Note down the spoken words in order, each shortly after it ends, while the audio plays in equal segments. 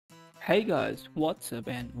Hey guys, what's up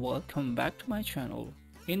and welcome back to my channel.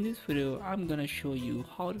 In this video, I'm gonna show you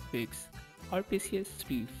how to fix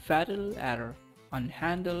Rpcs3 Fatal error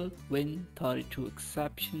Unhandled Win32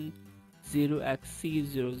 exception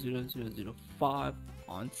 0xC00005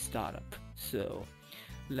 on startup. So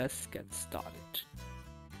let's get started.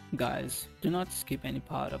 Guys, do not skip any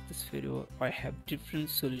part of this video. I have different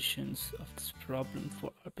solutions of this problem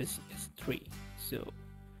for Rpcs3. So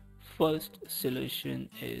first solution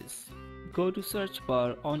is go to search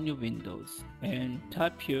bar on your Windows and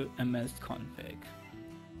type your msconfig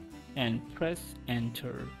and press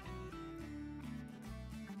enter.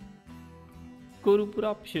 Go to boot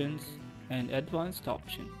options and advanced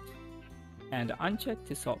options and uncheck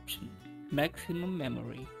this option, maximum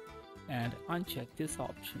memory, and uncheck this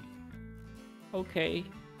option. OK,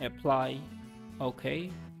 apply, OK,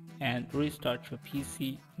 and restart your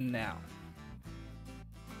PC now.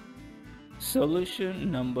 Solution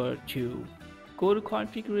number 2. Go to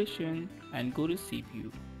configuration and go to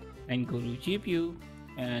CPU and go to GPU,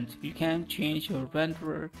 and you can change your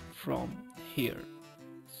renderer from here.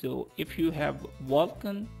 So if you have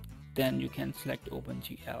Vulkan, then you can select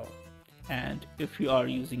OpenGL, and if you are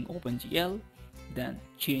using OpenGL, then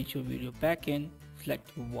change your video backend, select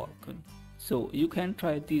Vulkan. So you can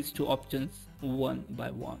try these two options one by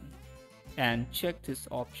one and check this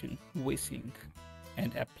option vsync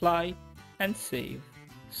and apply and save.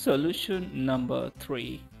 Solution number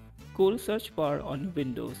 3. Go to search bar on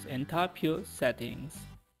Windows and type your settings.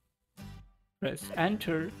 Press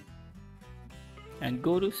enter and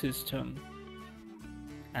go to system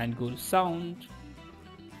and go to sound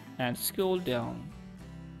and scroll down.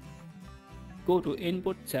 Go to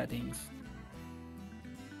input settings.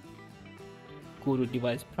 Go to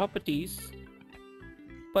device properties.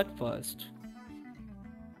 But first,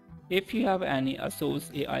 if you have any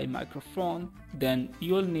ASUS AI microphone, then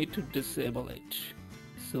you'll need to disable it.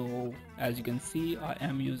 So as you can see, I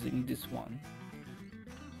am using this one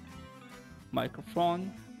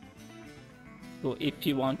microphone. So if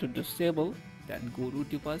you want to disable, then go to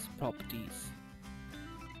device properties.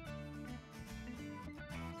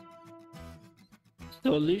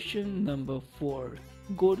 Solution number 4.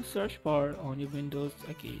 Go to search bar on your Windows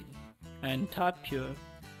again and type your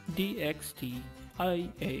DXT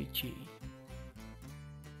IAG.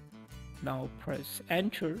 Now press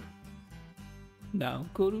enter. Now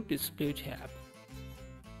go to display tab.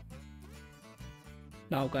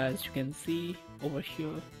 Now guys, you can see over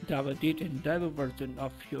here driver date and driver version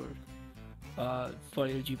of your for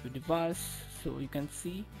your GPU device. So you can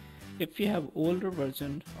see if you have older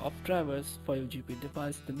version of drivers for your GPU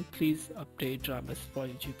device, then please update drivers for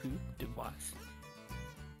your GPU device.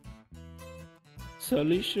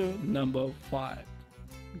 Solution number 5.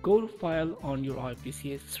 Go to file on your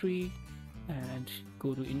Rpcs3 and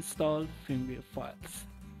go to install firmware files.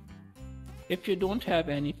 If you don't have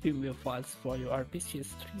any firmware files for your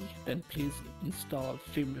Rpcs3, then please install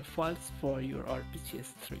firmware files for your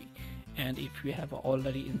Rpcs3. And if you have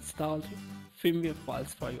already installed firmware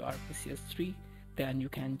files for your Rpcs3, then you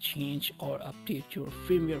can change or update your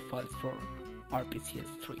firmware files for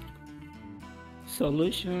Rpcs3.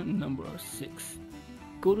 Solution number 6.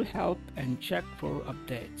 Go to help and check for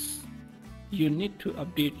updates. You need to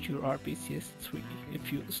update your Rpcs3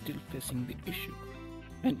 if you are still facing the issue.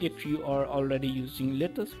 And if you are already using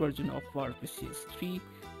latest version of Rpcs3,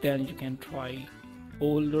 then you can try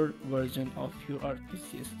older version of your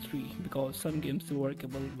Rpcs3 because some games are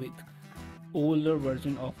workable with older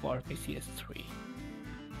version of Rpcs3.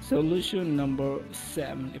 Solution number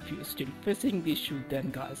 7. If you're still facing the issue, then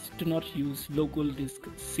guys, do not use local disk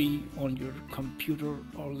C on your computer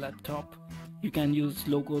or laptop. You can use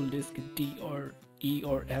local disk D or E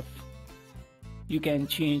or F. You can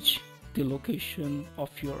change the location of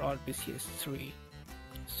your Rpcs3.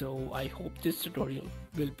 So I hope this tutorial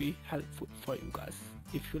will be helpful for you guys.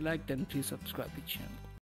 If you like, then please subscribe the channel.